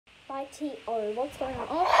ITO. What's going on?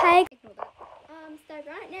 Oh, hey. Ignore that. So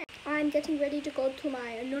right now, I'm getting ready to go to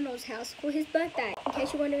my Nonno's house for his birthday. In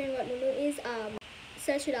case you're wondering what Nonno is,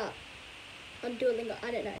 search it up on Duolingo.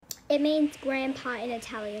 I don't know. It means grandpa in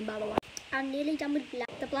Italian, by the way. I'm nearly done with blush.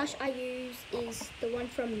 The blush I use is the one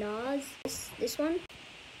from Nars. This one.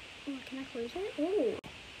 Oh, can I close it? Oh.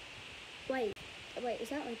 Wait, is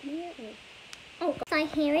that opening it? Oh, God. So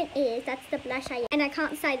here it is. That's the blush I use. And I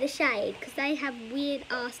can't say the shade because they have weird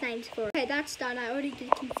ass names for it. Okay, that's done. I already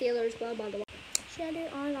did concealer as well, by the way. Should I do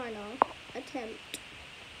eyeliner? Attempt.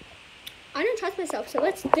 I don't trust myself, so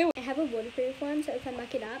let's do it. I have a waterproof one, so if I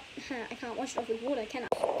muck it up, I can't wash it off with water, can I?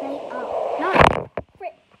 No.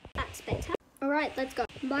 Frick. That's better. Alright, let's go.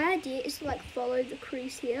 My idea is to like follow the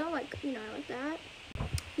crease here, like, you know, like that.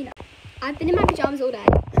 You know, I've been in my pajamas all day.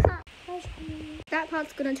 That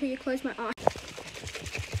part's good until you close my eye.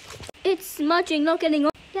 It's smudging, not getting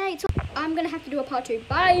on. Yay, I'm gonna have to do a part 2.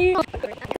 Bye!